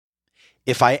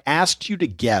If I asked you to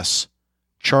guess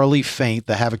Charlie Faint,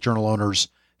 the Havoc Journal owner's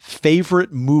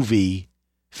favorite movie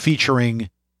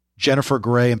featuring Jennifer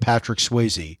Grey and Patrick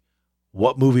Swayze,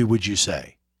 what movie would you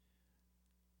say?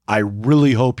 I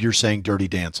really hope you're saying Dirty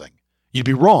Dancing. You'd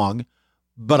be wrong,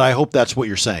 but I hope that's what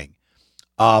you're saying.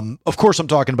 Of course, I'm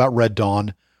talking about Red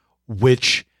Dawn,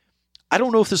 which I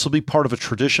don't know if this will be part of a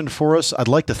tradition for us. I'd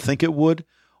like to think it would,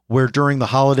 where during the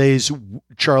holidays,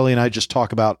 Charlie and I just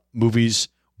talk about movies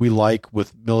we like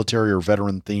with military or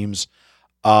veteran themes.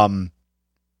 So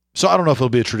I don't know if it'll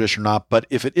be a tradition or not, but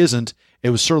if it isn't,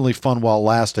 it was certainly fun while it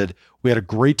lasted. We had a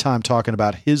great time talking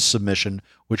about his submission,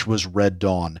 which was Red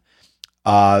Dawn.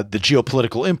 The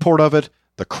geopolitical import of it,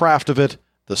 the craft of it,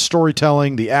 the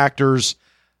storytelling, the actors.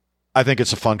 I think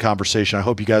it's a fun conversation. I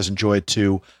hope you guys enjoy it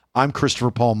too. I'm Christopher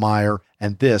Paul Meyer,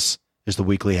 and this is the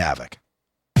Weekly Havoc.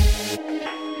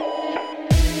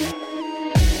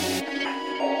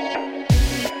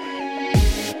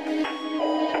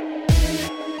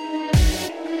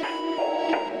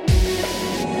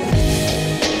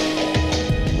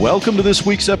 Welcome to this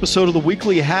week's episode of the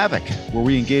Weekly Havoc, where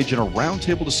we engage in a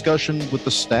roundtable discussion with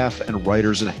the staff and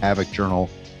writers at Havoc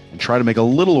Journal and try to make a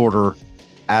little order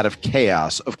out of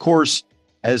chaos. Of course,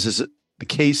 as is the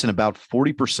case in about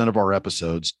 40% of our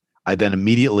episodes, I then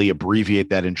immediately abbreviate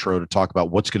that intro to talk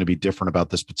about what's going to be different about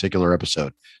this particular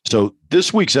episode. So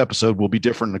this week's episode will be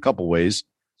different in a couple ways.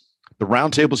 The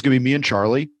roundtable is going to be me and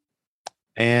Charlie,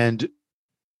 and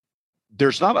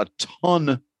there's not a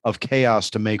ton of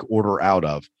chaos to make order out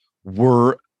of.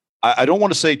 I don't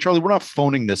want to say, Charlie, we're not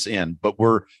phoning this in, but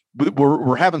we're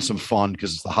having some fun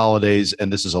because it's the holidays,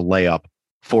 and this is a layup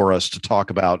for us to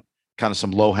talk about kind of some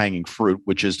low-hanging fruit,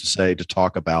 which is to say to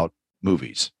talk about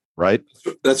movies, right?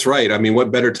 That's right. I mean,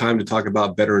 what better time to talk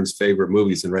about veterans' favorite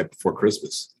movies than right before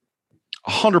Christmas?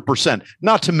 100%.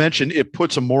 Not to mention, it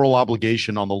puts a moral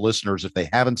obligation on the listeners if they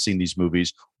haven't seen these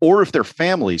movies, or if their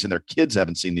families and their kids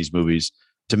haven't seen these movies,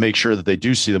 to make sure that they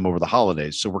do see them over the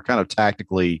holidays. So we're kind of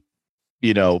tactically,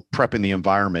 prepping the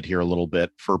environment here a little bit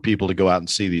for people to go out and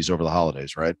see these over the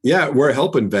holidays, right? Yeah, we're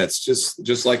helping vets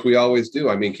just like we always do.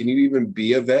 I mean, can you even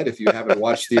be a vet if you haven't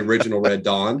watched the original Red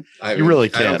Dawn? You really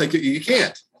can't. I don't think you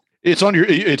can't. It's on your.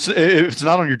 If it's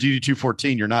not on your DD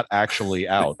 214, you're not actually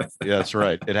out. Yeah, that's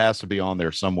right. It has to be on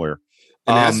there somewhere.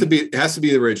 And it has to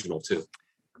be the original too.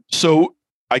 So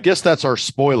I guess that's our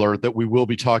spoiler that we will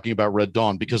be talking about Red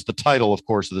Dawn, because the title, of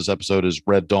course, of this episode is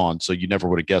Red Dawn. So you never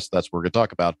would have guessed that's what we're going to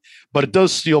talk about. But it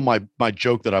does steal my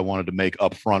joke that I wanted to make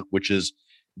up front, which is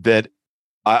that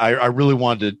I really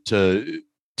wanted to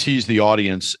tease the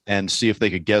audience and see if they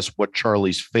could guess what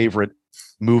Charlie's favorite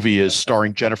movie is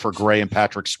starring Jennifer Grey and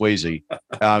Patrick Swayze,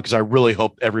 because I really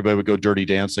hope everybody would go Dirty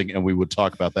Dancing and we would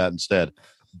talk about that instead.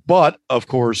 But, of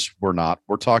course, we're not.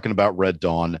 We're talking about Red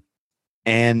Dawn.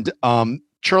 And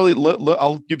Charlie,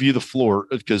 I'll give you the floor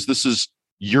because this is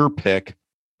your pick.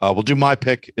 We'll do my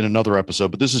pick in another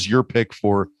episode, but this is your pick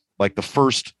for like the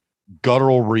first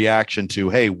guttural reaction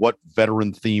to, hey, what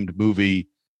veteran themed movie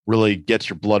really gets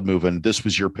your blood moving? This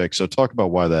was your pick. So talk about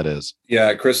why that is.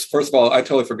 Yeah, Chris, first of all, I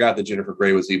totally forgot that Jennifer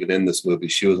Grey was even in this movie.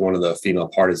 She was one of the female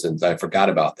partisans. I forgot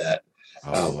about that.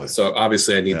 So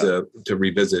obviously I need to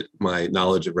revisit my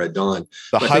knowledge of Red Dawn.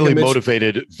 The highly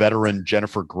motivated veteran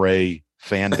Jennifer Grey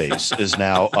fan base is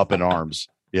now up in arms.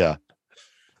 Yeah. If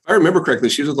I remember correctly,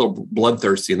 she was a little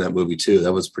bloodthirsty in that movie too.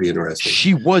 That was pretty interesting.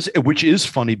 She was, which is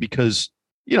funny because,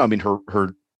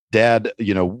 her dad,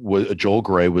 Joel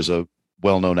Grey was a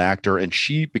well-known actor, and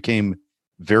she became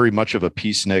very much of a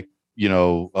peacenik,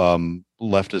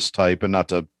 leftist type, and not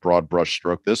to broad brush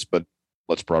stroke this, but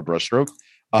let's broad brush stroke,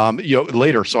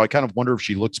 later. So I kind of wonder if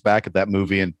she looks back at that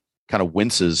movie and kind of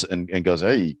winces and goes,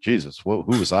 hey, Jesus, who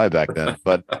was I back then?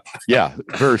 But yeah,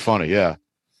 very funny. Yeah.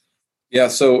 Yeah.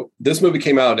 So this movie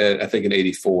came out I think in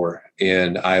 84,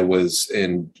 and I was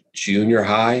in junior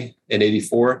high in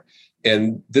 84.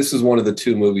 And this is one of the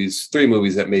three movies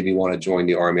that made me want to join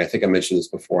the Army. I think I mentioned this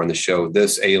before on the show,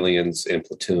 this, Aliens, and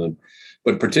Platoon,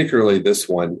 but particularly this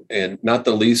one, and not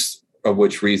the least of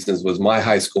which reasons was my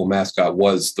high school mascot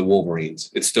was the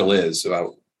Wolverines. It still is.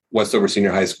 Westover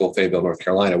Senior High School, Fayetteville, North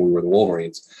Carolina, we were the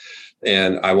Wolverines.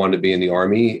 And I wanted to be in the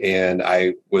Army, and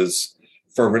I was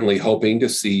fervently hoping to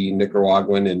see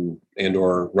Nicaraguan and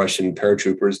or Russian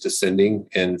paratroopers descending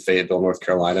in Fayetteville, North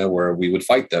Carolina, where we would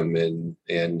fight them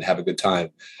and have a good time.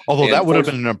 Although that would have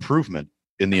been an improvement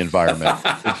in the environment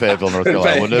in Fayetteville, North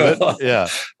Carolina, wouldn't it? Yeah.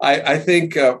 I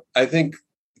think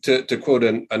to quote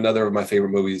another of my favorite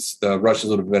movies, the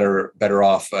Russians would have been better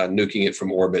off nuking it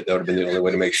from orbit. That would have been the only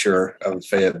way to make sure of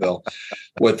Fayetteville.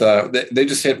 With they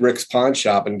just hit Rick's pawn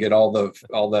shop and get all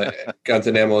the guns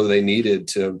and ammo they needed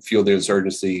to fuel the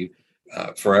insurgency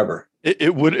forever.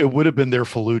 It would have been their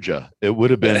Fallujah. It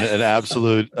would have been an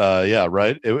absolute, yeah,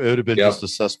 right. It would have been just a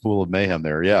cesspool of mayhem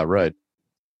there. Yeah, right.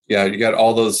 Yeah, you got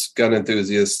all those gun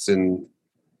enthusiasts and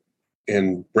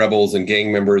rebels and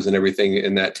gang members and everything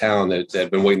in that town that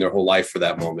had been waiting their whole life for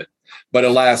that moment. But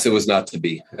alas, it was not to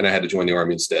be, and I had to join the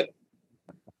Army instead.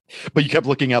 But you kept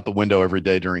looking out the window every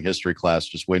day during history class,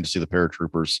 just waiting to see the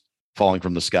paratroopers falling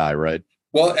from the sky, right?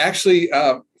 Well, actually,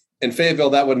 in Fayetteville,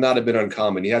 that would not have been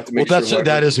uncommon. You have to make sure.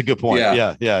 That is a good point.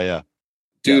 Yeah.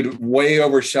 Dude, way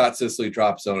overshot Sicily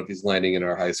drop zone if he's landing in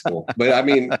our high school. But I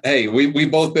mean, hey, we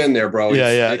both been there, bro.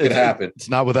 It could happen. It's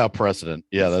not without precedent.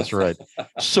 Yeah, that's right.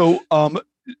 So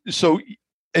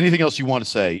anything else you want to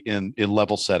say in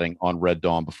level setting on Red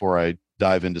Dawn before I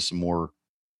dive into some more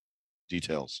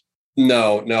details?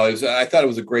 No. I thought it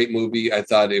was a great movie. I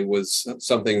thought it was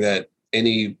something that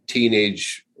any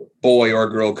teenage boy or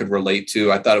girl could relate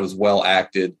to. I thought it was well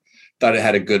acted. Thought it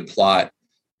had a good plot.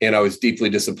 And I was deeply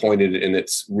disappointed in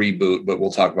its reboot, but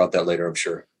we'll talk about that later, I'm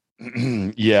sure.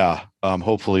 Yeah.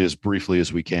 Hopefully as briefly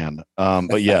as we can.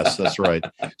 But yes, that's right.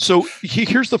 So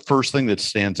here's the first thing that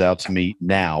stands out to me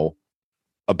now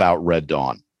about Red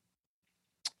Dawn.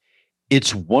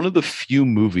 It's one of the few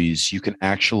movies you can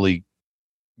actually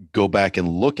go back and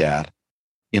look at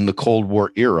in the Cold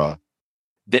War era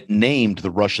that named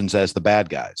the Russians as the bad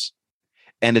guys.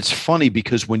 And it's funny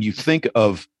because when you think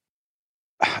of,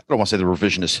 I don't want to say the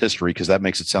revisionist history because that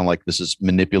makes it sound like this is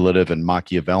manipulative and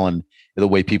Machiavellian the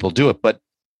way people do it. But,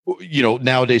 you know,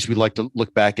 nowadays we like to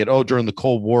look back at, during the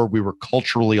Cold War, we were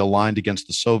culturally aligned against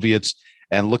the Soviets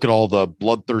and look at all the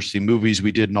bloodthirsty movies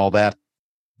we did and all that.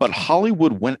 But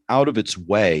Hollywood went out of its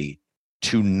way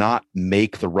to not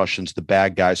make the Russians the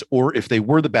bad guys, or if they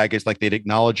were the bad guys, like they'd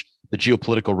acknowledge the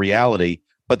geopolitical reality,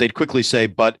 but they'd quickly say,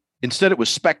 but instead it was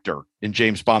Spectre in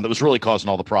James Bond that was really causing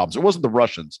all the problems. It wasn't the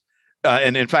Russians.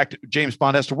 And in fact, James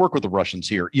Bond has to work with the Russians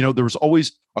here. You know, there was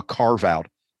always a carve out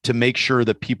to make sure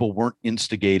that people weren't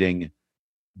instigating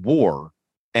war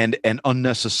and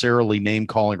unnecessarily name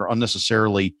calling or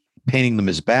unnecessarily painting them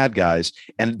as bad guys.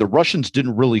 And the Russians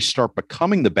didn't really start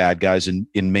becoming the bad guys in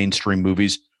mainstream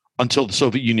movies until the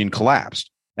Soviet Union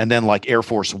collapsed. And then like Air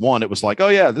Force One, it was like, oh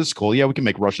yeah, this is cool. Yeah, we can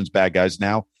make Russians bad guys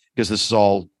now because this is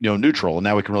all, you know, neutral. And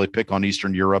now we can really pick on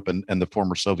Eastern Europe and the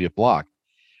former Soviet bloc.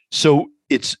 So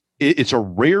it's a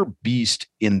rare beast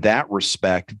in that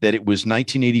respect that it was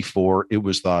 1984. It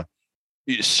was the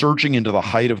surging into the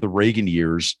height of the Reagan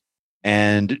years.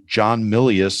 And John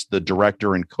Milius, the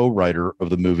director and co-writer of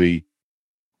the movie,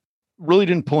 really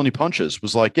didn't pull any punches.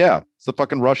 Was like, yeah, it's the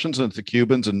fucking Russians and it's the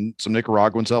Cubans and some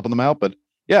Nicaraguans helping them out. But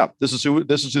yeah, this is who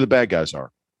the bad guys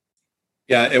are.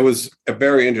 Yeah, it was a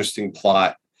very interesting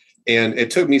plot. And it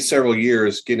took me several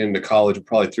years getting into college,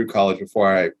 probably through college,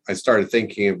 before I started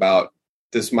thinking about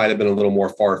this might have been a little more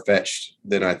far-fetched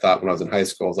than I thought when I was in high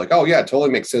school. I was like, oh yeah, it totally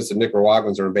makes sense that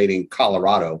Nicaraguans are invading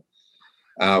Colorado.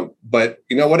 But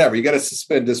you know, whatever, you got to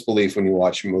suspend disbelief when you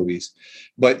watch movies.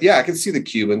 But yeah, I can see the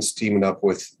Cubans teaming up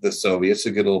with the Soviets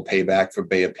to get a little payback for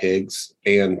Bay of Pigs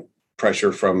and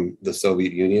pressure from the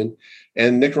Soviet Union.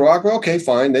 And Nicaragua, okay,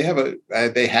 fine. They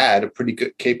had a pretty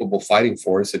good, capable fighting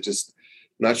force. It just,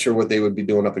 I'm not sure what they would be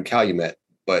doing up in Calumet,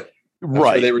 but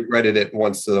right. Sure they regretted it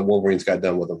once the Wolverines got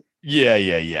done with them.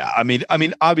 Yeah. I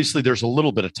mean, obviously there's a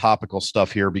little bit of topical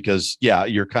stuff here because yeah,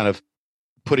 you're kind of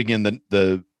putting in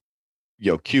the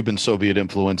Cuban Soviet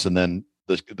influence and then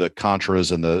the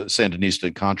Contras and the Sandinista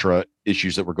and Contra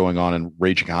issues that were going on and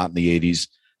raging hot in the 80s.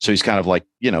 So he's kind of like,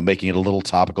 making it a little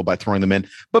topical by throwing them in,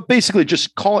 but basically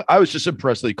I was just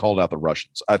impressed that he called out the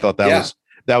Russians. I thought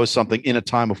that was something in a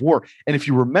time of war. And if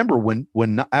you remember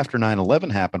when after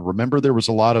 9/11 happened, remember there was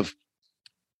a lot of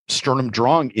sternum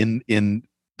drawing in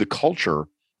the culture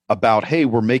about, hey,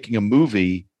 we're making a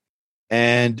movie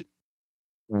and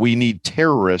we need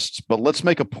terrorists, but let's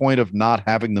make a point of not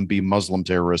having them be Muslim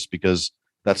terrorists because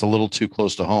that's a little too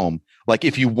close to home. Like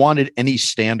if you wanted any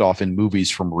standoff in movies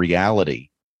from reality,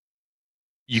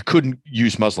 you couldn't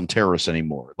use Muslim terrorists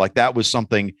anymore. Like that was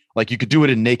something like you could do it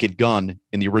in Naked Gun,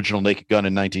 in the original Naked Gun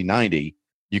in 1990,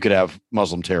 you could have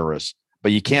Muslim terrorists,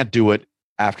 but you can't do it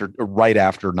right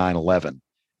after 9/11.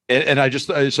 And I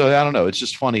don't know. It's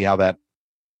just funny how that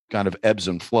kind of ebbs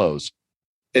and flows.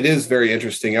 It is very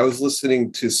interesting. I was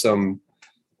listening to some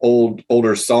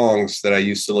older songs that I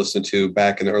used to listen to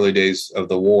back in the early days of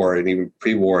the war and even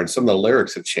pre-war, and some of the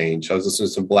lyrics have changed. I was listening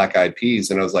to some Black Eyed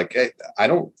Peas, and I was like, hey, I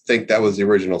don't think that was the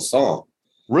original song.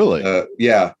 Really?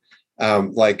 Yeah.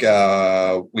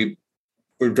 We're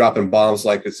dropping bombs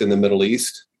like it's in the Middle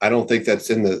East. I don't think that's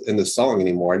in the song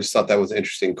anymore. I just thought that was an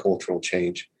interesting cultural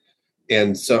change.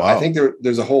 And so wow. I think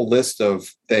there's a whole list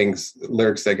of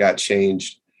lyrics that got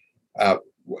changed. uh,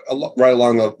 right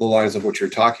along the lines of what you're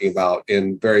talking about,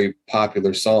 in very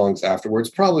popular songs afterwards,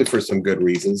 probably for some good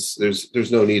reasons.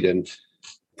 There's no need in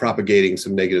propagating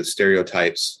some negative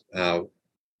stereotypes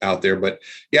out there, but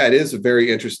yeah, it is a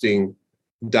very interesting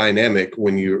dynamic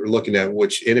when you're looking at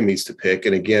which enemies to pick.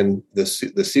 And again, the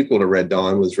sequel to Red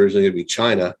Dawn was originally going to be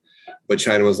China, but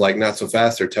China was like, not so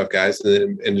fast, they're tough guys, and then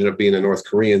it ended up being the North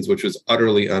Koreans, which was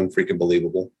utterly unfreaking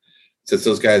believable. Since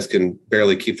those guys can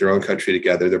barely keep their own country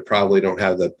together, they probably don't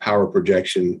have the power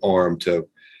projection arm to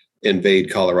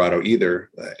invade Colorado either.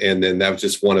 And then that was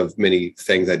just one of many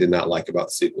things I did not like about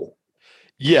the sequel.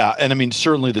 Yeah, and I mean,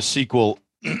 certainly the sequel.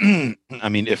 I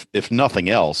mean, if nothing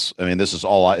else, I mean, this is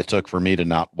all it took for me to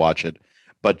not watch it.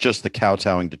 But just the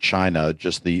kowtowing to China,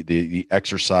 just the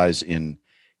exercise in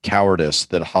cowardice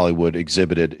that Hollywood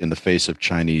exhibited in the face of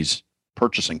Chinese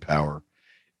purchasing power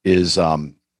is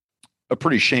a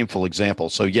pretty shameful example.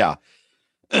 So yeah,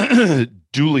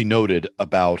 duly noted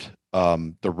about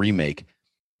the remake.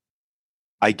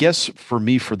 I guess for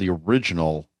me, for the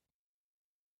original,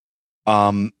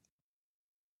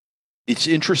 it's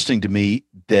interesting to me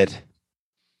that,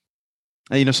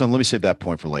 so let me save that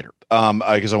point for later.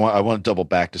 Because I want to double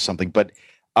back to something, but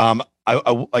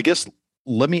I guess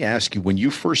let me ask you, when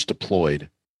you first deployed,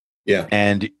 yeah,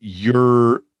 and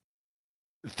you're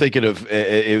thinking of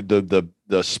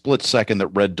the split second that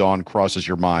Red Dawn crosses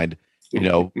your mind,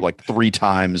 like 3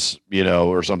 times,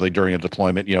 or something during a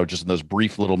deployment, just in those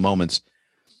brief little moments.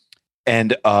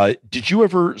 And did you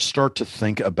ever start to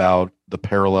think about the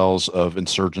parallels of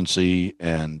Insurgency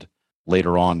and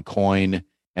later on Coin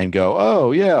and go,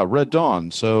 oh yeah, Red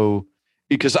Dawn? So,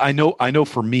 because I know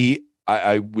for me,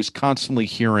 I was constantly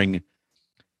hearing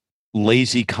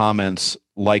lazy comments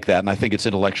like that, and I think it's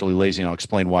intellectually lazy, and I'll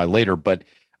explain why later. But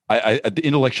the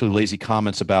intellectually lazy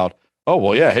comments about, oh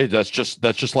well, yeah, hey, that's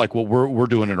just like what we're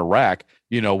doing in Iraq.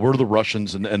 We're the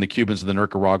Russians and the Cubans and the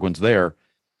Nicaraguans there.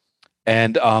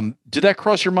 And did that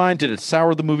cross your mind? Did it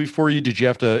sour the movie for you? Did you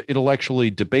have to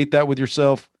intellectually debate that with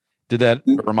yourself? Did that,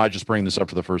 or am I just bringing this up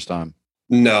for the first time?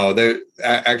 No,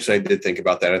 actually, I did think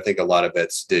about that. I think a lot of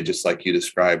vets did, just like you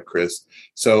described, Chris.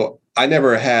 So I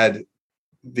never had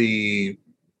the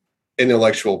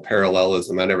intellectual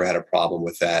parallelism. I never had a problem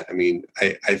with that. I mean,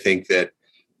 I think that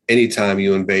anytime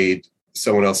you invade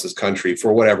someone else's country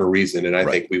for whatever reason, and I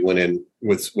think we went in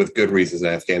with good reasons in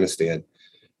Afghanistan,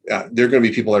 there are going to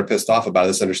be people that are pissed off about it.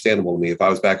 It's understandable to me. If I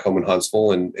was back home in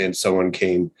Huntsville and someone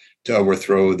came to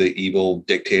overthrow the evil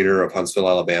dictator of Huntsville,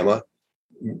 Alabama,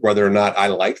 whether or not I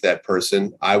like that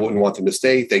person, I wouldn't want them to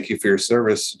stay. Thank you for your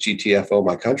service. GTFO,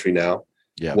 my country now.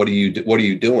 Yeah. What are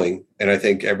you doing? And I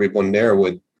think everyone there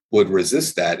would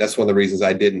resist that. That's one of the reasons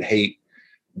I didn't hate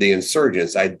the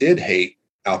insurgents. I did hate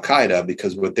Al-Qaeda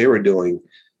because what they were doing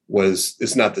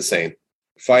it's not the same.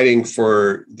 Fighting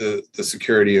for the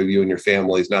security of you and your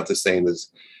family is not the same as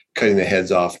cutting the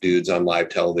heads off dudes on live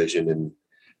television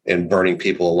and burning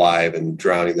people alive and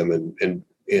drowning them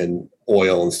in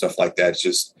oil and stuff like that.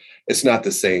 It's not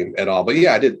the same at all. But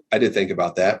yeah, I did think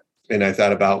about that. And I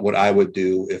thought about what I would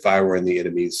do if I were in the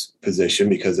enemy's position,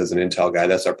 because as an intel guy,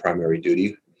 that's our primary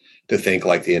duty, to think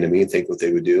like the enemy and think what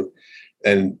they would do.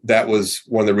 And that was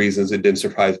one of the reasons it didn't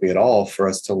surprise me at all for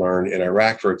us to learn in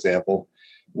Iraq, for example,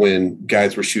 when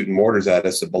guys were shooting mortars at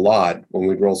us at Balad, when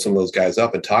we'd roll some of those guys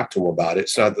up and talk to them about it.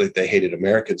 It's not that they hated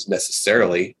Americans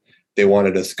necessarily. They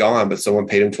wanted us gone, but someone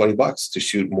paid them $20 to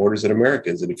shoot mortars at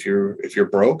Americans. And if you're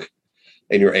broke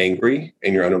and you're angry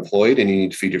and you're unemployed and you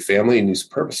need to feed your family and use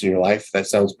purpose in your life, that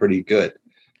sounds pretty good.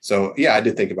 So yeah, I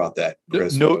did think about that,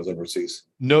 Chris, when I was overseas.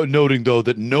 Noting though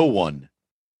that no one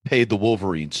paid the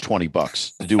Wolverines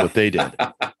 $20 to do what they did.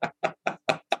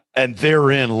 And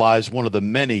therein lies one of the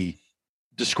many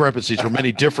discrepancies or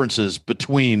many differences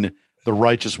between the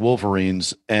righteous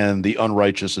Wolverines and the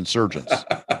unrighteous insurgents.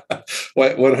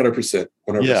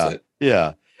 100%.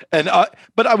 Yeah. And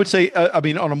but I would say,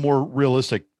 on a more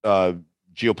realistic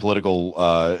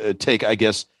geopolitical take, I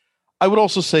guess I would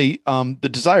also say the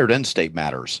desired end state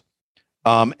matters.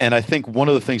 And I think one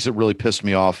of the things that really pissed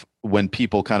me off when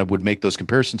people kind of would make those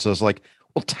comparisons, I was like,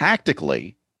 well,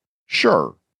 tactically,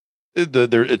 sure.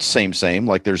 It's same,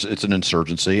 like it's an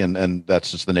insurgency and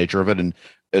that's just the nature of it. And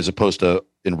as opposed to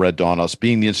in Red Dawn, us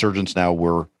being the insurgents, now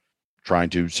we're trying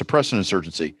to suppress an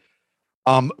insurgency.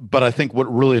 But I think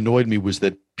what really annoyed me was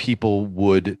that people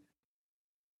would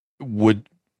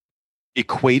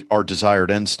equate our desired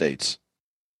end states.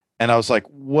 And I was like,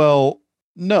 well,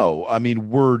 no, I mean,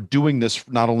 we're doing this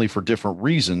not only for different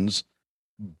reasons,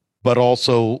 but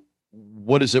also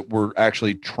what is it we're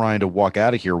actually trying to walk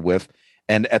out of here with?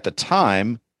 And at the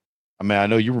time, I mean, I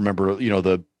know you remember,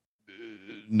 the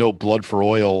no blood for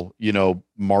oil,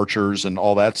 marchers and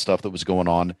all that stuff that was going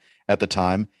on at the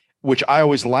time, which I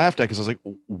always laughed at because I was like,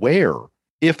 where?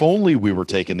 If only we were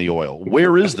taking the oil.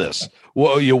 Where is this?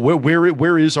 Well,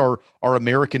 where is our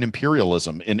American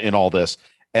imperialism in all this?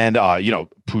 And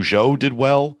Peugeot did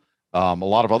well. A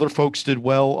lot of other folks did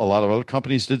well. A lot of other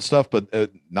companies did stuff, but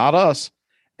not us.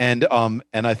 And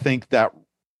I think that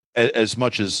as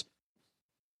much as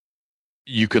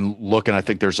you can look, and I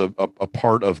think there's a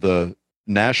part of the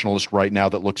nationalist right now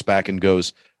that looks back and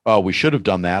goes, "Oh, we should have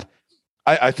done that."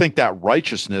 I think that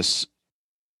righteousness.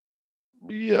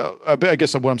 Yeah, I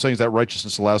guess what I'm saying is that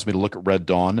righteousness allows me to look at Red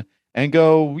Dawn and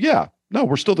go, yeah, no,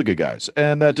 we're still the good guys.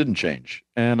 And that didn't change.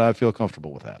 And I feel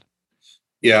comfortable with that.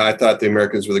 Yeah, I thought the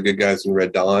Americans were the good guys in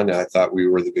Red Dawn. I thought we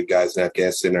were the good guys in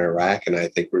Afghanistan and Iraq. And I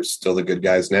think we're still the good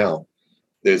guys now.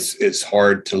 It's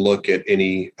hard to look at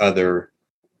any other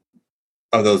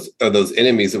of those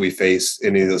enemies that we face,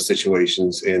 any of those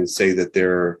situations, and say that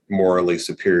they're morally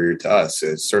superior to us.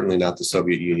 It's certainly not the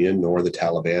Soviet Union, nor the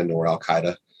Taliban, nor Al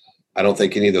Qaeda. I don't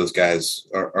think any of those guys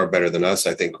are better than us.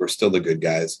 I think we're still the good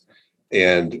guys,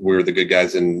 and we're the good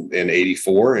guys in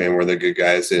 84, and we're the good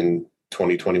guys in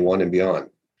 2021 and beyond.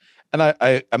 And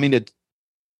I mean,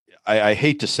 I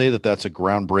hate to say that that's a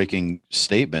groundbreaking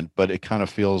statement, but it kind of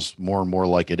feels more and more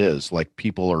like it is. Like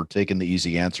people are taking the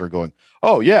easy answer going,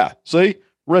 oh yeah, see,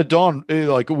 Red Dawn,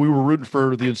 like we were rooting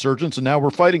for the insurgents and now we're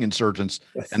fighting insurgents,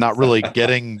 and not really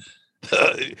getting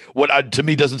what to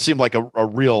me doesn't seem like a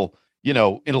real,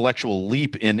 intellectual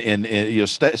leap in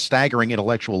staggering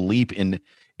intellectual leap in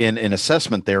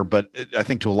assessment there. But I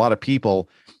think to a lot of people,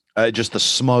 just the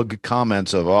smug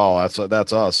comments of, oh,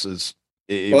 that's us is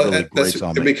really grates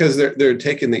on me. Because they're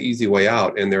taking the easy way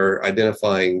out and they're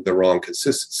identifying the wrong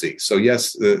consistency. So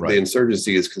yes, the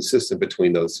insurgency is consistent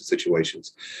between those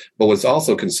situations, but what's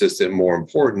also consistent, more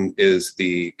important, is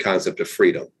the concept of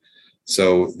freedom.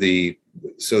 So the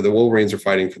Wolverines are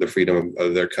fighting for the freedom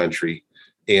of their country.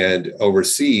 And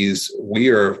overseas, we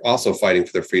are also fighting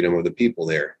for the freedom of the people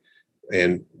there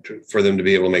and for them to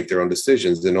be able to make their own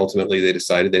decisions. And ultimately, they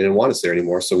decided they didn't want us there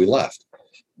anymore, so we left.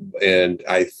 And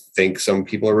I think some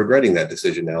people are regretting that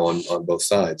decision now on both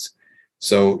sides.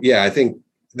 So, yeah, I think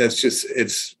that's just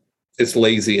it's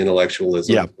lazy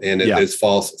intellectualism, and it's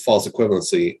false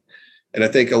equivalency. And I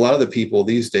think a lot of the people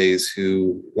these days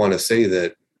who want to say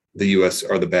that the U.S.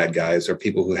 are the bad guys are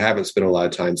people who haven't spent a lot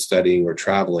of time studying or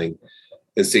traveling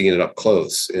and seeing it up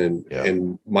close.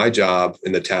 And my job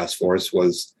in the task force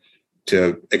was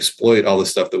to exploit all the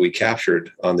stuff that we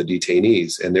captured on the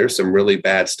detainees. And there's some really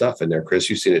bad stuff in there. Chris,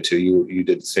 you've seen it too. You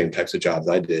did the same types of jobs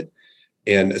I did.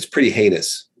 And it's pretty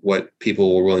heinous what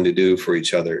people were willing to do for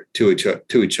each other, to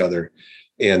each other.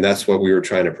 And that's what we were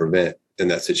trying to prevent in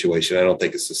that situation. I don't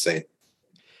think it's the same.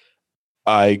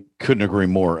 I couldn't agree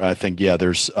more. I think,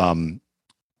 there's,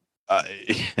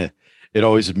 it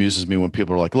always amuses me when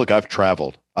people are like, look, I've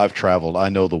traveled. I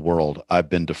know the world. I've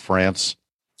been to France.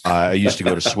 I used to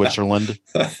go to Switzerland.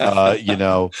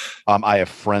 I have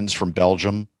friends from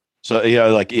Belgium. So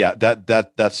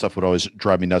that stuff would always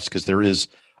drive me nuts because there is,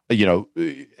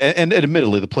 and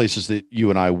admittedly the places that you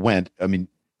and I went, I mean,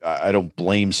 I don't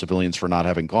blame civilians for not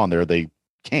having gone there. They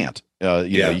can't,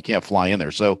 you can't fly in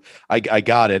there. So I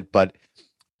got it, but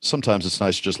sometimes it's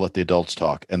nice to just let the adults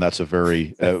talk. And that's a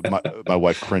very, my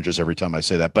wife cringes every time I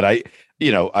say that, but I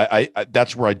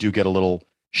that's where I do get a little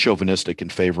chauvinistic in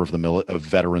favor of of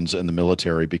veterans and the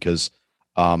military, because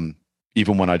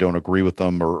even when I don't agree with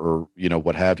them or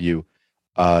what have you,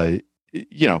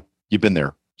 you've been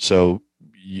there. So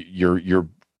your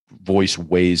voice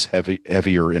weighs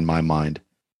heavier in my mind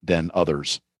than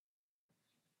others.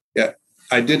 Yeah.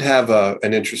 I did have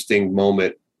an interesting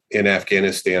moment in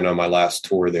Afghanistan on my last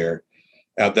tour there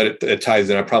that it ties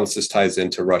in. I promise this ties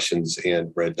into Russians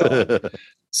and Red Dawn.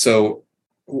 So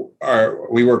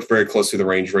we worked very closely with the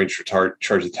Ranger charge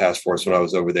of the task force when I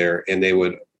was over there, and they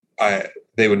would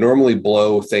normally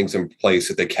blow things in place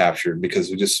that they captured because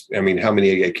how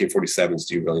many AK-47s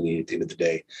do you really need at the end of the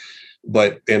day?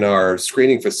 But in our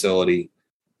screening facility,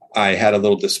 I had a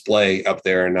little display up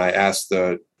there, and I asked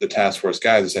the task force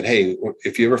guys, I said, hey,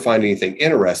 if you ever find anything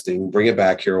interesting, bring it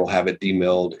back here. We'll have it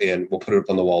demilled and we'll put it up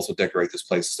on the walls. We'll decorate this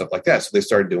place and stuff like that. So they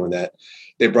started doing that.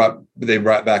 They brought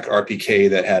back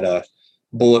RPK that had a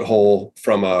bullet hole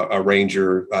from a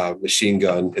Ranger machine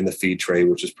gun in the feed tray,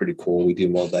 which is pretty cool. We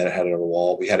demolded that. I had it on the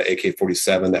wall. We had an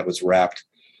AK-47 that was wrapped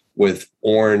with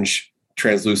orange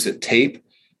translucent tape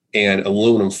and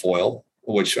aluminum foil,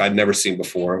 which I'd never seen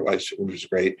before, which was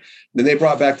great. Then they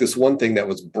brought back this one thing that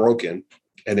was broken,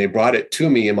 and they brought it to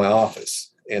me in my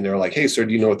office. And they're like, hey, sir,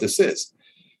 do you know what this is?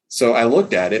 So I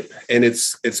looked at it, and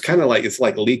it's kind of like, it's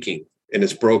like leaking. and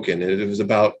it's broken. And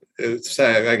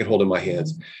I could hold it in my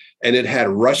hands, and it had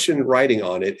Russian writing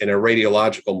on it and a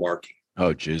radiological marking.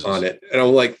 Oh, Jesus. On it. And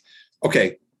I'm like,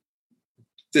 okay,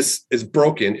 this is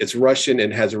broken. It's Russian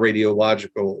and has a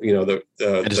radiological, the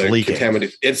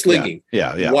contaminant. It's leaking.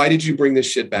 Yeah. Why did you bring this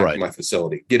shit back to my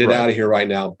facility? Get it out of here right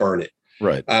now. Burn it.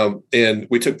 Right. And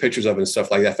we took pictures of it and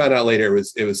stuff like that. I found out later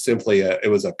it was simply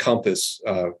a compass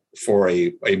for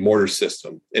a mortar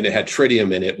system, and it had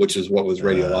tritium in it, which is what was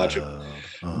radiological.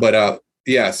 But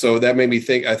so that made me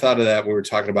think. I thought of that when we were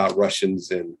talking about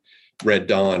Russians and Red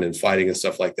Dawn and fighting and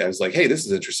stuff like that. It's like, hey, this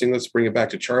is interesting. Let's bring it back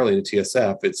to Charlie and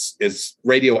TSF. It's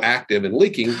radioactive and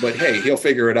leaking, but hey, he'll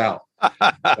figure it out.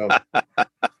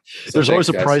 There's always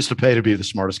a price to pay to be the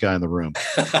smartest guy in the room.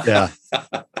 Yeah.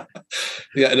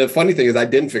 Yeah. And the funny thing is I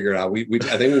didn't figure it out.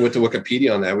 I think we went to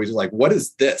Wikipedia on that. We were like, what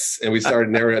is this? And we started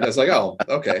narrating. I was like, oh,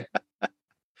 okay.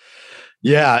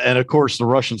 Yeah. And of course, the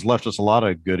Russians left us a lot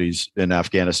of goodies in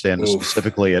Afghanistan,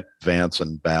 specifically at Vance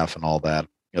and BAF and all that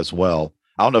as well.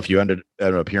 I don't know if you ended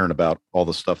up hearing about all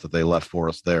the stuff that they left for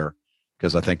us there,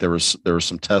 because I think there was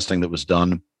some testing that was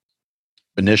done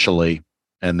initially,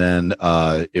 and then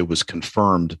it was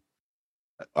confirmed.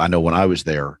 I know when I was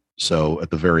there, so at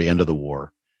the very end of the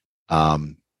war.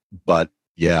 But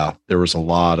yeah, there was a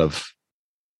lot of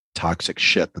toxic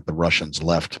shit that the Russians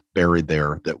left buried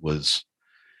there. That was,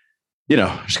 there's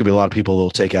going to be a lot of people that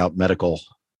will take out medical,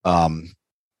 file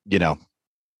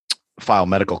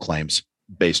medical claims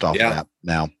based off of that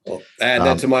now. Well, add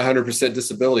that to my 100%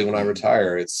 disability when I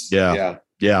retire. It's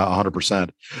 100%.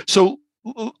 So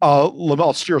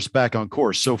I'll steer us back on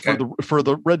course. So for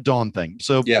the Red Dawn thing.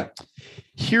 So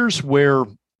here's where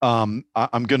I'm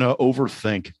going to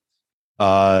overthink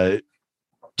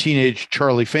teenage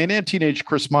Charlie Fain and teenage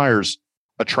Chris Myers'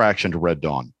 attraction to Red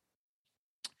Dawn.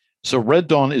 So Red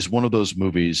Dawn is one of those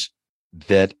movies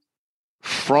that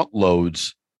front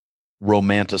loads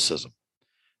romanticism.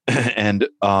 And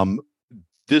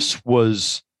this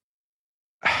was,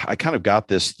 I kind of got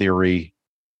this theory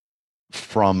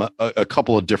from a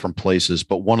couple of different places,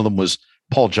 but one of them was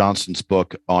Paul Johnston's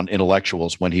book on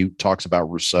intellectuals, when he talks about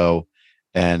Rousseau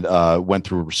and went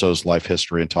through Rousseau's life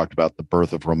history and talked about the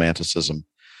birth of romanticism.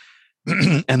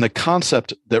 And the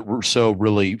concept that Rousseau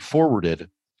really forwarded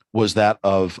was that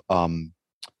of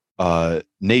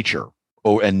nature,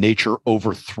 and nature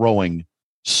overthrowing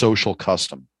social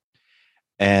custom.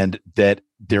 And that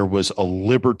there was a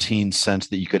libertine sense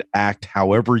that you could act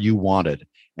however you wanted.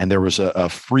 And there was a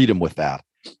freedom with that.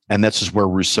 And this is where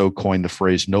Rousseau coined the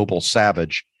phrase noble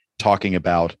savage, talking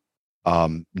about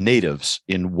natives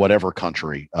in whatever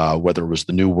country, whether it was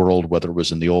the New World, whether it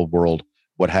was in the Old World,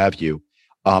 what have you.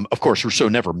 Of course, Rousseau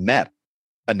never met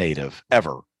a native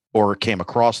ever or came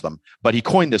across them. But he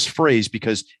coined this phrase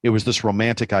because it was this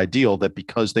romantic ideal that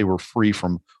because they were free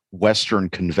from Western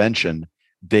convention,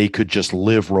 they could just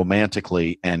live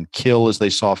romantically and kill as they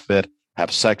saw fit,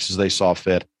 have sex as they saw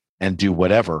fit, and do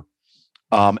whatever.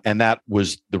 And that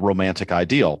was the romantic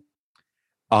ideal.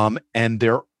 And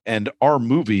our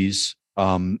movies,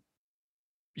 from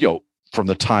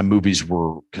the time movies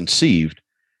were conceived,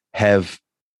 have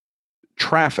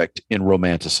trafficked in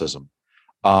romanticism,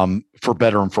 for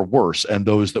better and for worse. And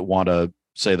those that want to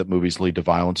say that movies lead to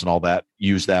violence and all that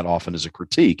use that often as a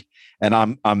critique. And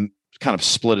I'm kind of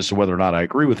split as to whether or not I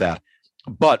agree with that.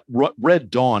 But Red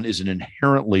Dawn is an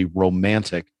inherently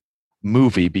romantic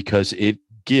movie because it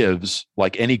gives,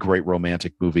 like any great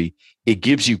romantic movie, it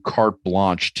gives you carte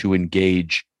blanche to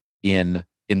engage in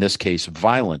this case,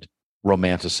 violent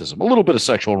romanticism, a little bit of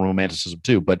sexual romanticism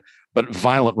too, but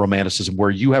violent romanticism where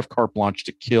you have carte blanche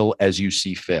to kill as you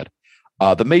see fit.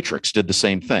 The Matrix did the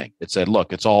same thing. It said,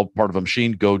 look, it's all part of a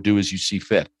machine. Go do as you see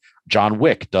fit. John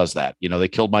Wick does that. They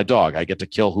killed my dog. I get to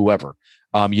kill whoever,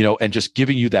 and just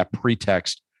giving you that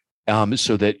pretext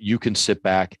so that you can sit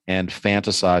back and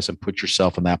fantasize and put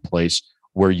yourself in that place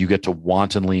where you get to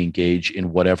wantonly engage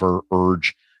in whatever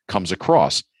urge comes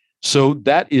across. So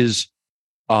that is,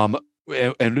 and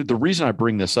the reason I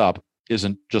bring this up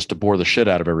isn't just to bore the shit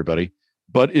out of everybody,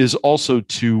 but is also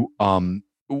to,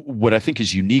 what I think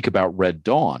is unique about Red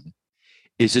Dawn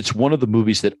is it's one of the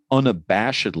movies that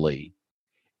unabashedly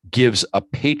gives a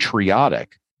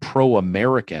patriotic,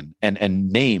 pro-American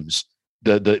and names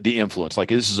the influence. Like,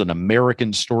 this is an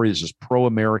American story. This is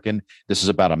pro-American. This is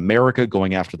about America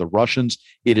going after the Russians.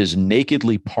 It is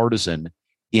nakedly partisan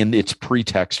in its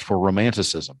pretext for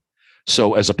romanticism.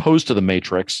 So as opposed to the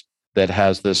Matrix that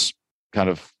has this kind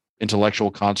of intellectual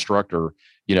construct or,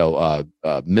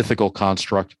 mythical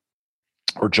construct,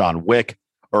 or John Wick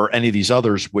or any of these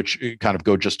others, which kind of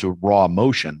go just to raw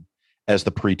emotion as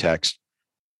the pretext.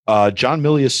 John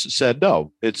Milius said,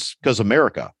 no, it's because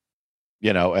America.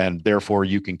 and therefore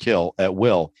you can kill at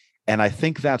will. And I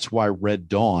think that's why Red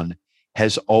Dawn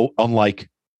has, unlike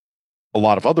a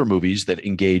lot of other movies that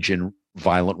engage in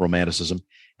violent romanticism,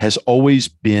 has always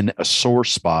been a sore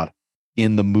spot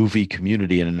in the movie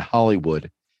community and in Hollywood,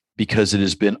 because it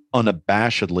has been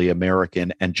unabashedly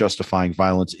American and justifying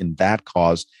violence in that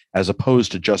cause, as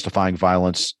opposed to justifying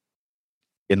violence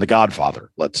in The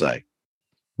Godfather, let's say.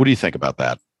 What do you think about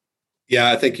that? Yeah,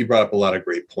 I think you brought up a lot of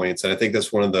great points. And I think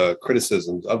that's one of the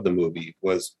criticisms of the movie,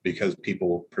 was because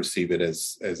people perceive it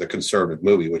as a conservative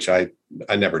movie, which I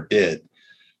never did,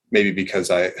 maybe because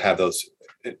I have those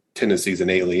tendencies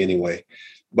innately anyway.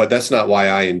 But that's not why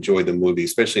I enjoyed the movie,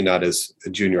 especially not as a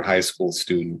junior high school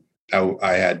student.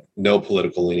 I had no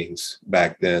political leanings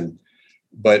back then.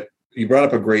 But you brought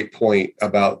up a great point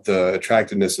about the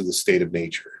attractiveness of the state of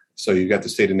nature. So you've got the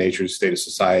state of nature, the state of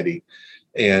society,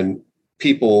 and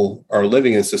people are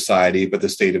living in society, but the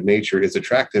state of nature is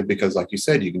attractive because, like you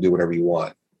said, you can do whatever you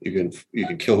want. You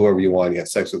can kill whoever you want. You have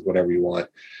sex with whatever you want.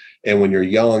 And when you're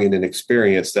young and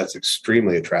inexperienced, that's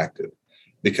extremely attractive,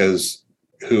 because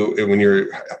when you're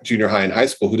junior high and high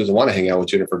school, who doesn't want to hang out with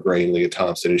Jennifer Grey and Leah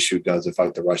Thompson and shoot guns and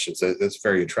fight the Russians? That's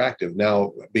very attractive.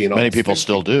 Now, many people 50,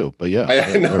 still do, but yeah,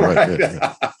 I know, right?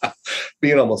 Yeah.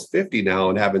 Being almost 50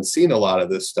 now and having seen a lot of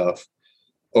this stuff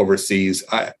overseas,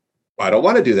 I don't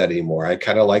want to do that anymore. I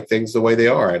kind of like things the way they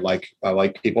are. I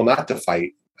like people not to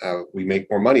fight. We make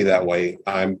more money that way.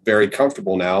 I'm very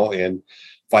comfortable now, and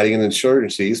fighting an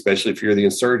insurgency, especially if you're the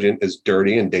insurgent, is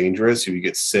dirty and dangerous. You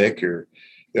get sick, or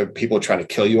people are trying to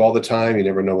kill you all the time. You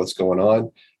never know what's going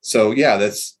on. So yeah,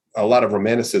 that's a lot of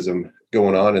romanticism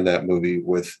going on in that movie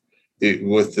with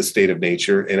the state of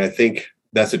nature. And I think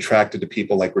that's attracted to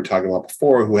people like we're talking about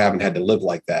before, who haven't had to live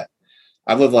like that.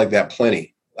 I've lived like that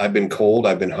plenty. I've been cold.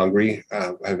 I've been hungry.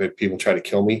 I've had people try to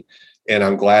kill me. And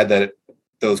I'm glad that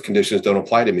those conditions don't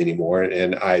apply to me anymore.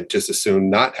 And I just as soon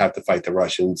not have to fight the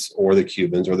Russians or the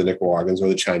Cubans or the Nicaraguans or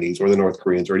the Chinese or the North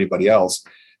Koreans or anybody else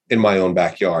in my own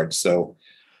backyard. So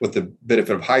with the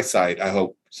benefit of hindsight, I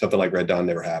hope something like Red Dawn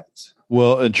never happens.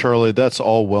 Well, and Charlie, that's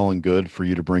all well and good for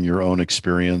you to bring your own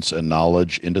experience and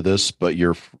knowledge into this, but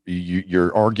your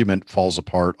argument falls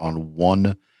apart on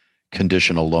one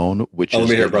condition alone, which is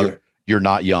you're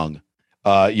not young,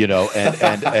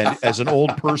 and as an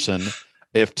old person,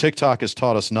 if TikTok has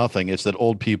taught us nothing, it's that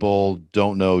old people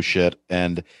don't know shit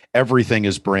and everything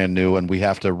is brand new, and we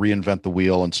have to reinvent the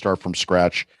wheel and start from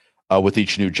scratch with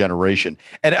each new generation.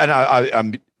 And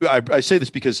I say this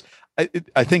because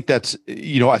I think that's,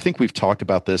 I think we've talked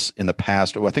about this in the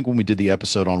past. I think when we did the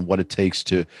episode on what it takes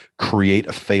to create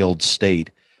a failed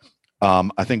state,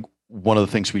 I think one of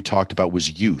the things we talked about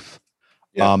was youth.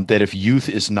 Yeah. That if youth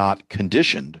is not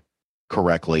conditioned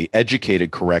correctly,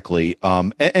 educated correctly,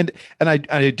 and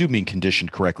I do mean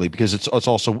conditioned correctly, because it's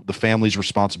also the family's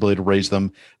responsibility to raise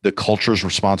them, the culture's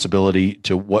responsibility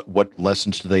to what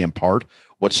lessons do they impart,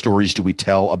 what stories do we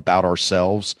tell about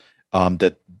ourselves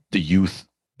that the youth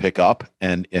pick up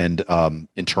and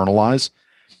internalize,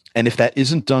 and if that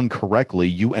isn't done correctly,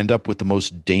 you end up with the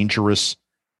most dangerous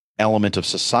element of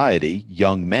society,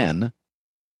 young men,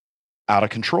 out of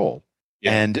control.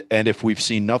 Yeah. And if we've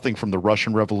seen nothing from the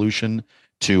Russian Revolution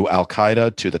to Al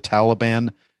Qaeda to the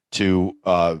Taliban to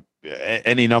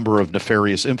any number of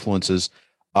nefarious influences,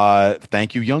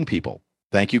 thank you, young people.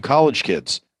 Thank you, college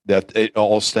kids. That it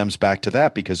all stems back to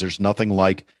that, because there's nothing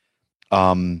like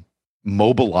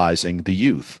mobilizing the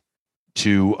youth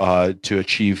to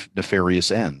achieve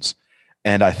nefarious ends.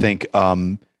 And I think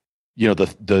the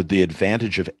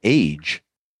advantage of age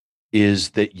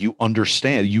is that you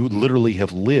understand. You literally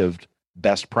have lived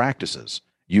best practices.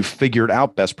 You figured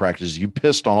out best practices. You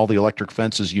pissed on all the electric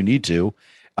fences you need to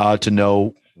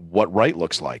know what right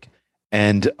looks like.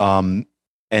 And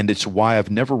it's why I've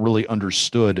never really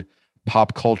understood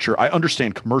pop culture. I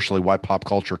understand commercially why pop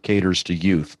culture caters to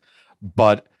youth,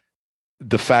 but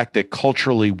the fact that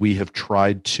culturally we have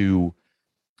tried to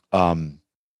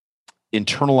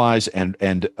internalize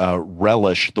and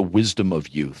relish the wisdom of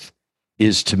youth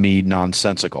is, to me,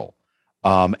 nonsensical.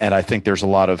 And I think there's a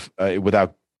lot of,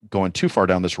 without going too far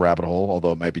down this rabbit hole,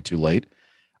 although it might be too late,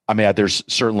 I mean, there's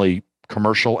certainly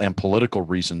commercial and political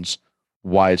reasons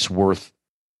why it's worth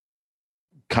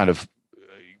kind of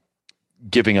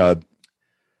giving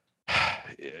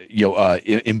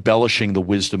embellishing the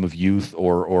wisdom of youth,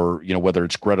 or whether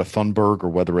it's Greta Thunberg or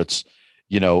whether it's,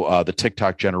 the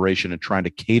TikTok generation and trying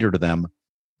to cater to them.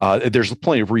 There's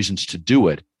plenty of reasons to do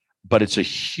it, but it's a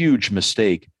huge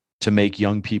mistake to make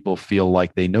young people feel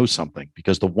like they know something,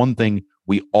 because the one thing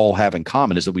we all have in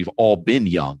common is that we've all been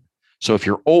young. So if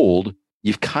you're old,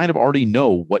 you've kind of already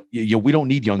know what, we don't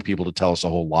need young people to tell us a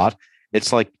whole lot.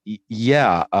 It's like,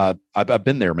 yeah, I've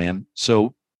been there, man.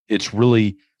 So it's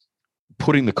really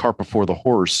putting the cart before the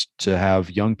horse to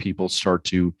have young people start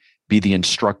to be the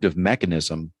instructive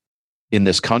mechanism in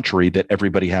this country that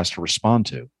everybody has to respond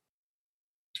to.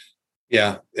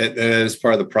 Yeah, that is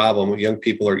part of the problem. Young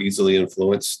people are easily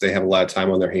influenced. They have a lot of time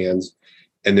on their hands,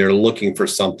 and they're looking for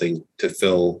something to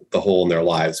fill the hole in their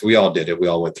lives. We all did it. We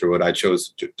all went through it. I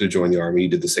chose to join the Army. You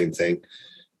did the same thing.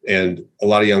 And a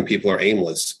lot of young people are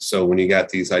aimless. So when you got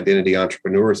these identity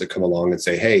entrepreneurs that come along and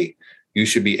say, hey, you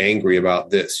should be angry about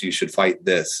this, you should fight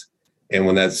this. And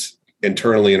when that's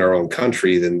internally in our own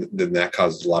country, then that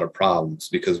causes a lot of problems,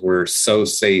 because we're so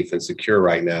safe and secure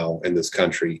right now in this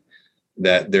country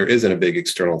that there isn't a big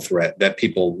external threat that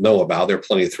people know about. There are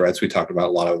plenty of threats. We talked about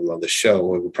a lot of them on the show.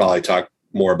 We'll probably talk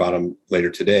more about them later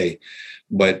today.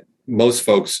 But most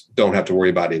folks don't have to worry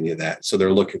about any of that. So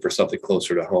they're looking for something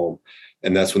closer to home.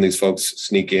 And that's when these folks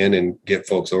sneak in and get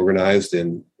folks organized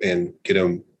and get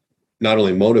them not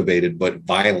only motivated, but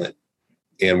violent.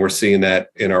 And we're seeing that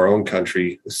in our own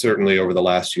country, certainly over the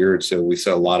last year or so. We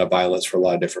saw a lot of violence for a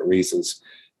lot of different reasons.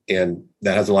 And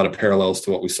that has a lot of parallels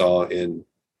to what we saw in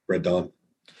Red Dawn.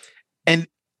 And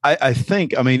I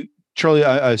think, I mean, Charlie,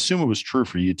 I assume it was true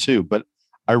for you too, but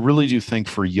I really do think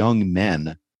for young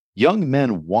men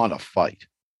want to fight.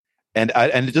 And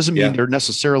it doesn't mean they're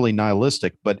necessarily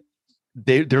nihilistic, but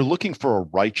they're looking for a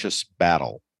righteous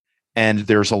battle. And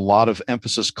there's a lot of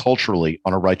emphasis culturally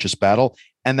on a righteous battle.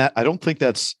 And that I don't think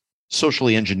that's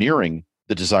socially engineering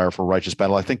the desire for righteous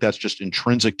battle. I think that's just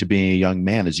intrinsic to being a young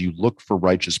man, as you look for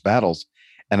righteous battles.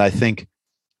 And I think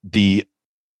the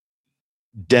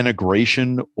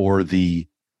denigration or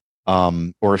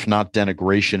if not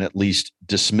denigration, at least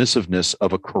dismissiveness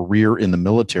of a career in the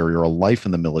military or a life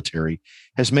in the military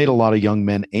has made a lot of young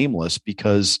men aimless,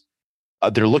 because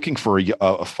they're looking for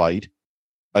a fight,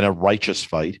 and a righteous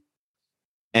fight.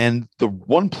 And the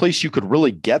one place you could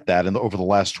really get that over the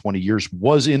last 20 years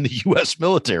was in the U.S.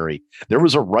 military. There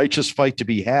was a righteous fight to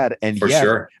be had, and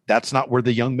yet that's not where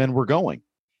the young men were going.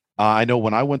 I know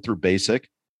when I went through basic,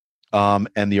 and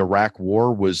the Iraq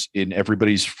War was in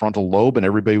everybody's frontal lobe, and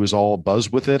everybody was all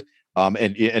abuzz with it.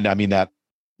 And I mean that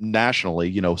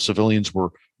nationally, civilians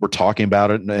were talking about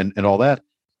it and all that.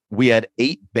 We had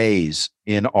 8 bays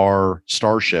in our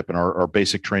starship, in our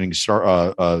basic training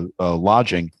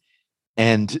lodging,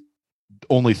 and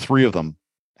only 3 of them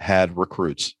had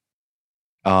recruits.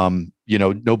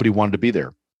 Nobody wanted to be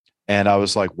there. And I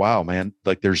was like, wow, man,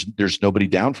 like there's nobody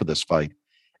down for this fight.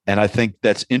 And I think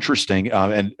that's interesting.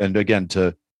 And again,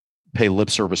 to pay lip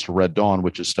service to Red Dawn,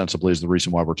 which ostensibly is the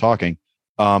reason why we're talking.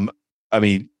 I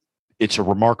mean, it's a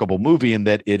remarkable movie in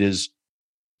that it is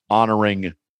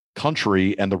honoring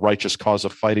country and the righteous cause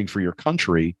of fighting for your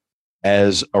country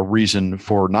as a reason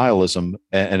for nihilism,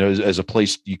 and as a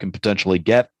place you can potentially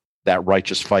get that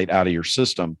righteous fight out of your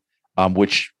system,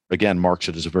 which again marks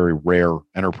it as a very rare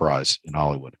enterprise in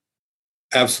Hollywood.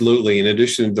 Absolutely. In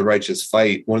addition to the righteous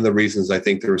fight, one of the reasons I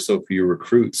think there were so few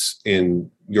recruits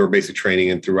in your basic training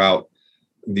and throughout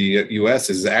the U.S.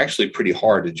 is actually pretty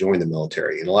hard to join the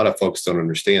military. And a lot of folks don't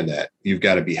understand that. You've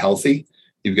got to be healthy.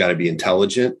 You've got to be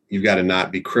intelligent. You've got to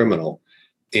not be criminal.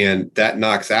 And that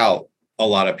knocks out a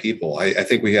lot of people. I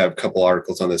think we have a couple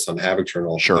articles on this on Havoc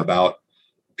Journal about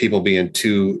people being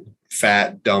too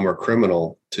fat, dumb, or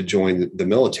criminal to join the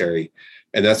military.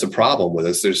 And that's a problem with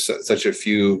us. There's such a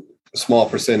small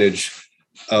percentage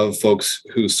of folks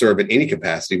who serve in any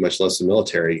capacity, much less the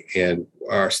military. And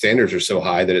our standards are so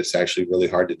high that it's actually really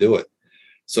hard to do it.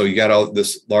 So you got all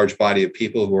this large body of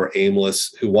people who are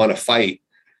aimless, who want to fight,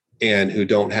 and who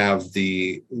don't have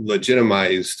the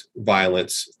legitimized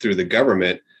violence through the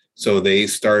government. So they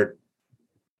start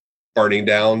burning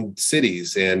down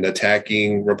cities and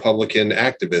attacking Republican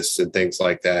activists and things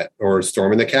like that, or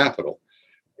storming the Capitol.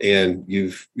 And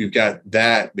you've got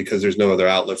that because there's no other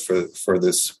outlet for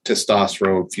this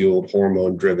testosterone-fueled,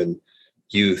 hormone-driven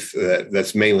youth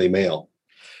that's mainly male.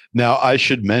 Now, I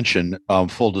should mention,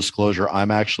 full disclosure, I'm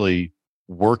actually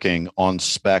working on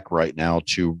spec right now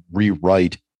to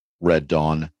rewrite Red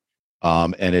Dawn.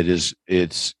 And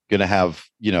it's going to have,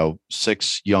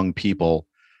 6 young people.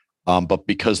 But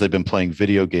because they've been playing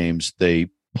video games, they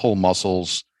pull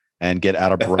muscles and get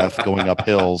out of breath going up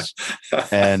hills,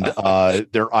 and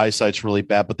their eyesight's really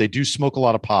bad, but they do smoke a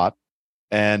lot of pot.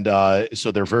 And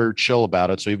so they're very chill about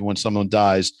it. So even when someone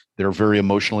dies, they're very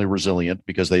emotionally resilient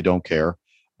because they don't care.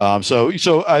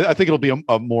 So I think it'll be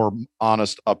a more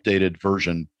honest, updated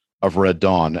version of Red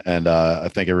Dawn. And I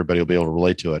think everybody will be able to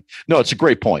relate to it. No, it's a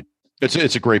great point.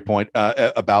 It's a great point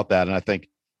about that. And I think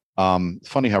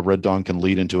funny how Red Dawn can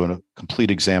lead into a complete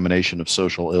examination of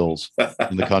social ills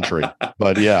in the country.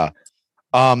 But yeah.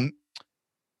 What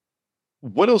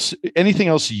else? Anything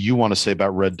else you want to say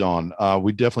about Red Dawn?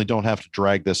 We definitely don't have to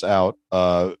drag this out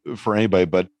for anybody,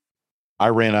 but I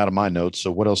ran out of my notes.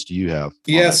 So what else do you have?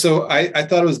 Yeah, so I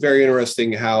thought it was very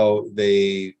interesting how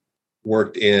they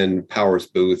worked in Powers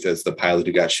Booth as the pilot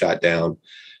who got shot down,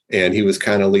 and he was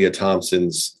kind of Leah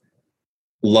Thompson's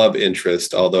love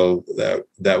interest, although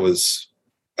that was,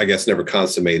 I guess, never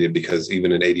consummated, because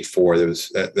even in '84 there was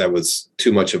that was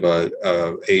too much of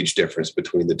a age difference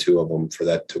between the two of them for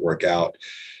that to work out.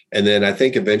 And then I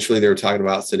think eventually they were talking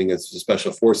about sending a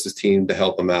special forces team to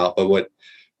help them out. But what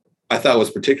I thought was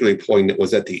particularly poignant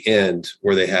was at the end,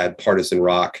 where they had partisan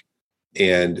rock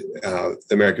and the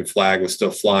American flag was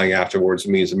still flying afterwards.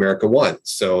 It means America won.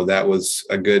 So that was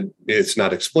a good, it's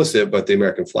not explicit, but the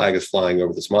American flag is flying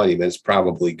over this monument. It's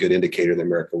probably a good indicator that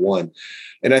America won.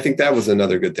 And I think that was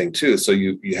another good thing too. So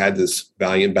you had this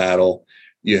valiant battle.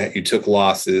 You took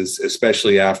losses,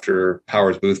 especially after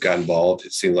Powers Booth got involved.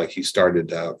 It seemed like he tried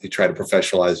to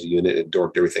professionalize the unit and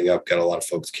dorked everything up, got a lot of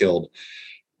folks killed.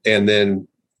 And then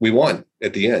we won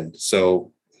at the end.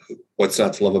 So what's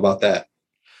not to love about that?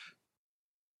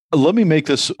 Let me make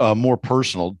this more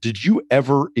personal. Did you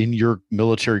ever in your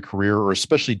military career, or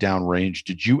especially downrange,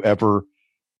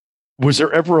 was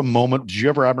there ever a moment, did you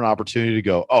ever have an opportunity to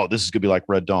go, oh, this is going to be like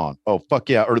Red Dawn? Oh, fuck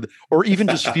yeah. Or even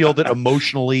just feel that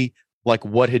emotionally, like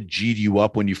what had G'd you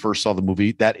up when you first saw the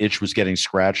movie, that itch was getting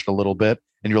scratched a little bit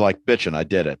and you're like, bitchin', I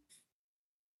did it.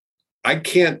 I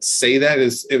can't say that.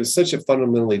 It was such a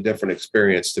fundamentally different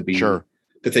experience to be, to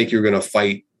think you're going to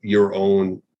fight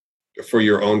for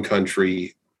your own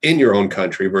country in your own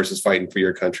country versus fighting for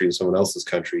your country in someone else's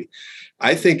country.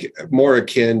 I think more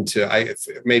akin to,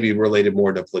 maybe related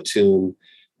more to Platoon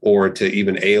or to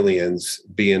even Aliens,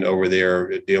 being over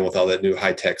there dealing with all that new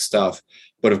high-tech stuff.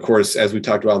 But of course, as we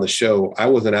talked about on the show, I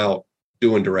wasn't out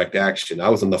doing direct action. I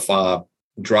was in the FOB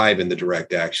driving the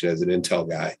direct action as an intel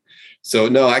guy. So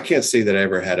no, I can't say that I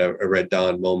ever had a Red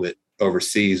Dawn moment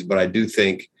overseas, but I do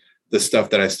think the stuff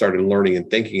that I started learning and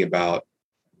thinking about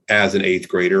as an 8th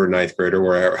grader or 9th grader,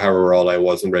 or however old I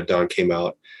was when Red Dawn came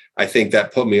out, I think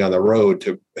that put me on the road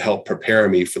to help prepare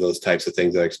me for those types of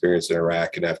things I experienced in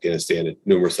Iraq and Afghanistan and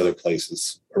numerous other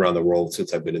places around the world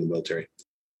since I've been in the military.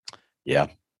 Yeah.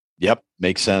 Yep.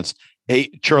 Makes sense. Hey,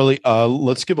 Charlie,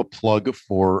 let's give a plug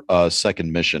for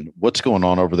Second Mission. What's going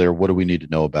on over there? What do we need to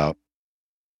know about?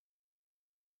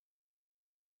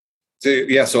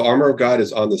 So Armor of God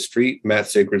is on the street, Matt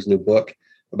Sacred's new book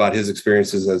about his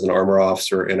experiences as an armor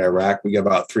officer in Iraq. We got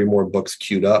about 3 more books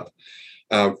queued up.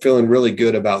 Feeling really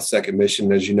good about Second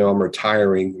Mission. As you know, I'm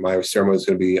retiring. My ceremony is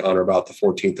going to be on or about the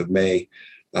 14th of May.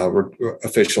 We're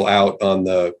official out on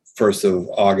the 1st of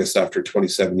August after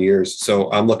 27 years. So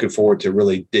I'm looking forward to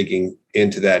really digging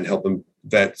into that and helping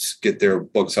vets get their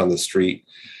books on the street.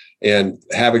 And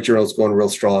Havoc Journal is going real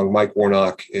strong. Mike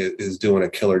Warnock is doing a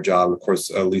killer job. And of course,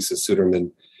 Lisa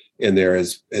Suderman in there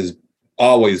has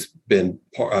always been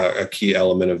a key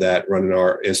element of that, running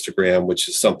our Instagram, which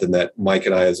is something that Mike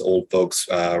and I as old folks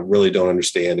really don't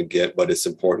understand and get, but it's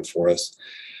important for us.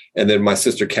 And then my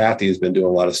sister Kathy has been doing a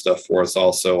lot of stuff for us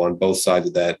also on both sides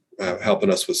of that,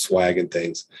 helping us with swag and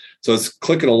things. So it's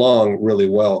clicking along really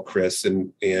well, Chris.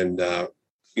 And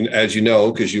as you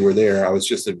know, because you were there, I was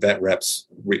just at Vet Rep's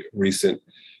recent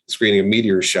screening of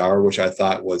Meteor Shower, which I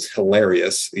thought was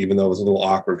hilarious, even though it was a little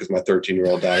awkward because my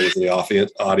 13-year-old daughter was in the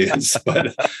audience.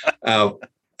 But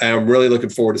I'm really looking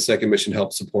forward to Second Mission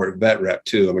help support Vet Rep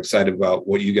too. I'm excited about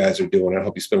what you guys are doing. I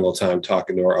hope you spend a little time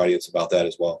talking to our audience about that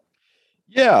as well.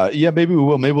 Yeah, maybe we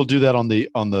will. Maybe we'll do that on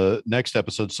the next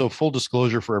episode. So full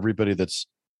disclosure for everybody that's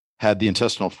had the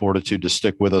intestinal fortitude to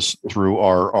stick with us through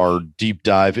our deep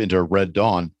dive into Red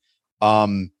Dawn.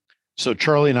 So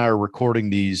Charlie and I are recording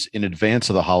these in advance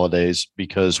of the holidays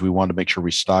because we wanted to make sure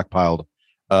we stockpiled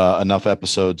enough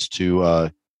episodes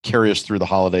to carry us through the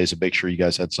holidays and make sure you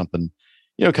guys had something,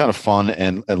 kind of fun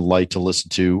and light to listen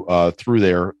to through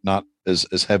there, not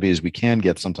as heavy as we can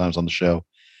get sometimes on the show.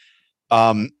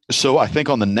 So I think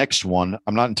on the next one,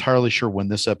 I'm not entirely sure when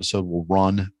this episode will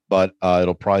run, but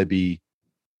it'll probably be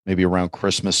maybe around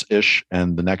Christmas-ish,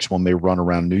 and the next one may run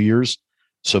around New Year's.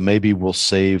 So maybe we'll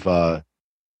save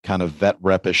kind of vet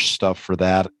rep-ish stuff for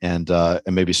that, and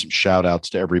maybe some shout outs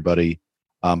to everybody.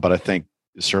 But I think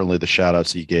certainly the shout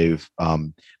outs that you gave,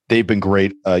 they've been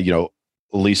great.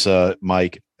 Lisa,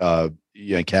 Mike, and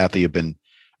Kathy have been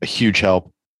a huge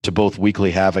help to both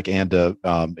Weekly Havoc and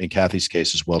in Kathy's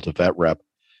case as well to Vet Rep.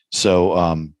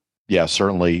 So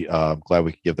certainly glad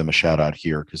we could give them a shout out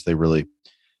here because they really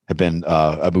have been,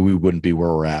 we wouldn't be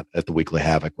where we're at the Weekly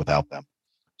Havoc without them.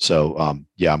 So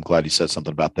I'm glad you said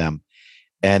something about them.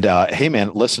 And hey,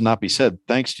 man, listen, not be said.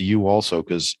 Thanks to you also,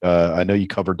 because I know you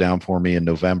covered down for me in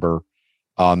November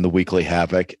on the Weekly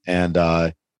Havoc. And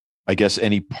I guess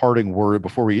any parting word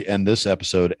before we end this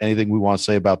episode, anything we want to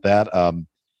say about that?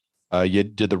 You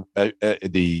did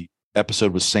the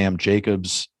episode with Sam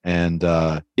Jacobs, and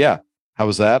how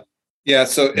was that? Yeah,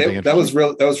 so that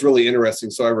was really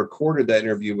interesting. So I recorded that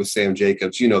interview with Sam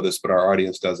Jacobs. You know this, but our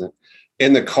audience doesn't.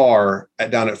 In the car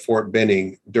down at Fort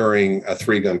Benning during a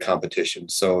 3-gun competition.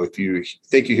 So if you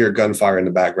think you hear gunfire in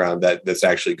the background, that's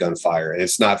actually gunfire. And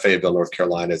it's not Fayetteville, North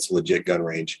Carolina. It's a legit gun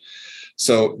range.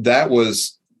 So it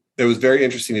was very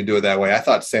interesting to do it that way. I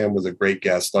thought Sam was a great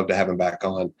guest. Love to have him back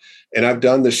on. And I've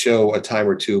done the show a time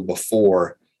or two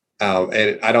before.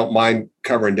 And I don't mind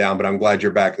covering down, but I'm glad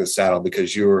you're back in the saddle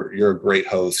because you're a great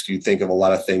host. You think of a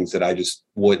lot of things that I just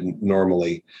wouldn't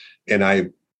normally. And I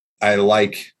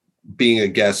like being a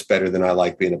guest better than I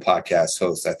like being a podcast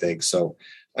host, I think. So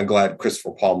I'm glad Christopher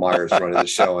Paul Meyer is running the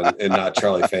show and not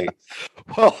Charlie Faint.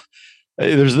 Well,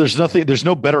 there's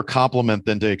no better compliment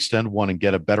than to extend one and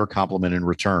get a better compliment in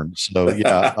return. So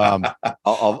yeah,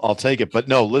 I'll take it. But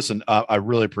no, listen, I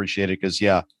really appreciate it because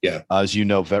as you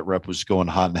know, Vet Rep was going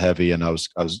hot and heavy, and I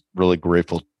was really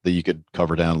grateful that you could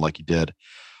cover down like you did.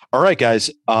 All right, guys,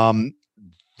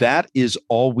 that is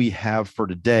all we have for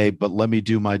today. But let me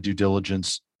do my due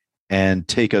diligence and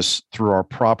take us through our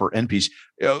proper end piece.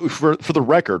 For the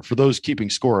record, for those keeping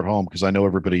score at home, because I know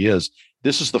everybody is,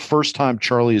 this is the first time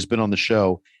Charlie has been on the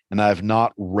show, and I have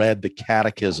not read the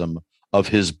catechism of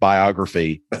his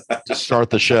biography to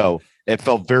start the show. It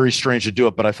felt very strange to do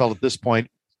it, but I felt at this point,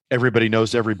 everybody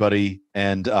knows everybody.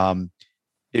 And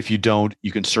if you don't,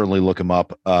 you can certainly look him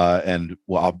up. And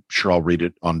well, I'm sure I'll read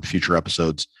it on future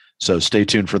episodes. So stay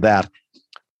tuned for that.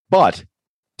 But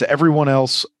to everyone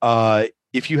else,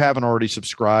 if you haven't already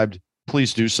subscribed,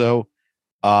 please do so.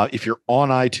 If you're on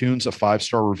iTunes, a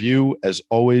 5-star review, as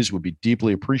always, would be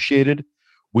deeply appreciated.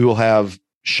 We will have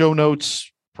show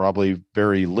notes, probably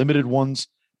very limited ones,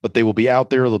 but they will be out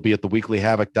there. They'll be at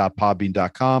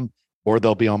theweeklyhavoc.podbean.com, or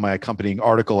they'll be on my accompanying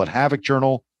article at Havoc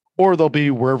Journal, or they'll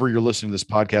be wherever you're listening to this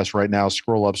podcast right now.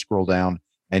 Scroll up, scroll down,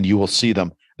 and you will see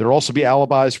them. There'll also be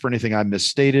alibis for anything I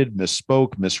misstated,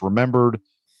 misspoke, misremembered,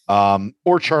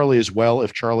 or Charlie as well,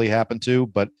 if Charlie happened to.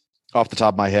 But off the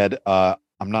top of my head,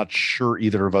 I'm not sure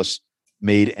either of us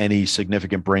made any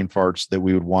significant brain farts that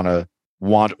we would want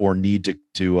or need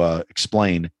to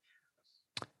explain.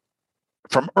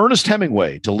 From Ernest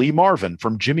Hemingway to Lee Marvin,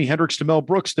 from Jimi Hendrix to Mel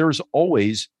Brooks, there's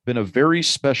always been a very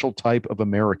special type of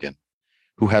American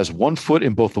who has one foot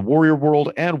in both the warrior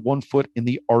world and one foot in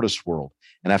the artist world.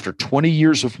 And after 20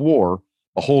 years of war,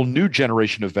 a whole new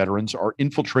generation of veterans are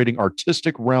infiltrating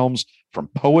artistic realms, from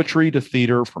poetry to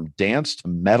theater, from dance to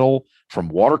metal, from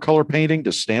watercolor painting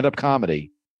to stand-up comedy.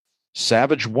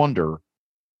 Savage Wonder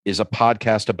is a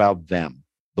podcast about them,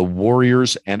 the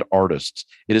warriors and artists.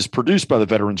 It is produced by the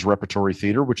Veterans Repertory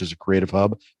Theater, which is a creative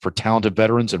hub for talented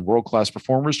veterans and world-class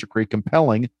performers to create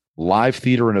compelling live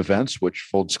theater and events, which,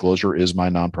 full disclosure, is my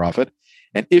nonprofit.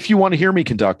 And if you want to hear me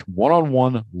conduct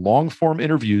one-on-one long-form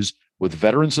interviews with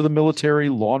veterans of the military,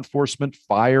 law enforcement,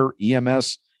 fire,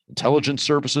 EMS, intelligence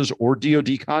services, or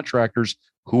DoD contractors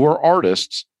who are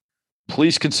artists,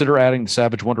 please consider adding the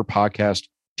Savage Wonder podcast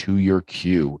to your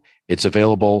queue. It's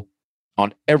available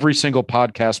on every single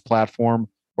podcast platform,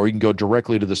 or you can go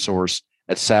directly to the source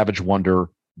at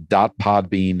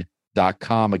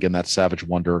savagewonder.podbean.com. Again, that's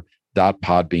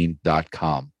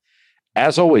savagewonder.podbean.com.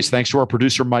 As always, thanks to our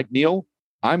producer, Mike Neal.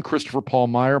 I'm Christopher Paul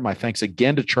Meyer. My thanks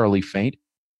again to Charlie Faint.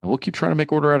 And we'll keep trying to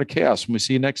make order out of chaos when we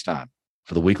see you next time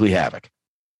for the Weekly Havoc.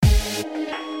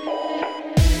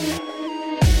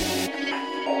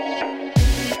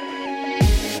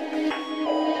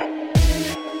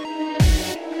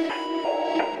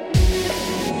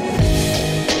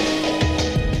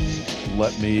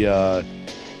 Let me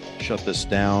shut this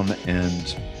down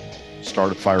and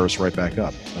fire us right back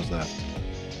up. How's that?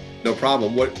 No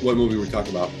problem. What movie were we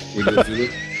talking about? We doing Zulu?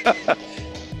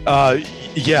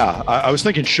 Yeah, I was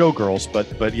thinking Showgirls,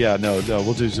 but yeah, no,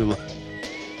 we'll do Zulu.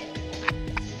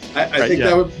 I think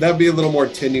that would be a little more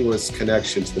tenuous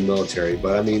connection to the military,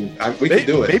 but I mean, we could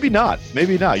do it. Maybe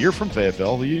not. You're from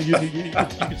Fayetteville. You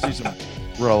can see some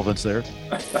relevance there.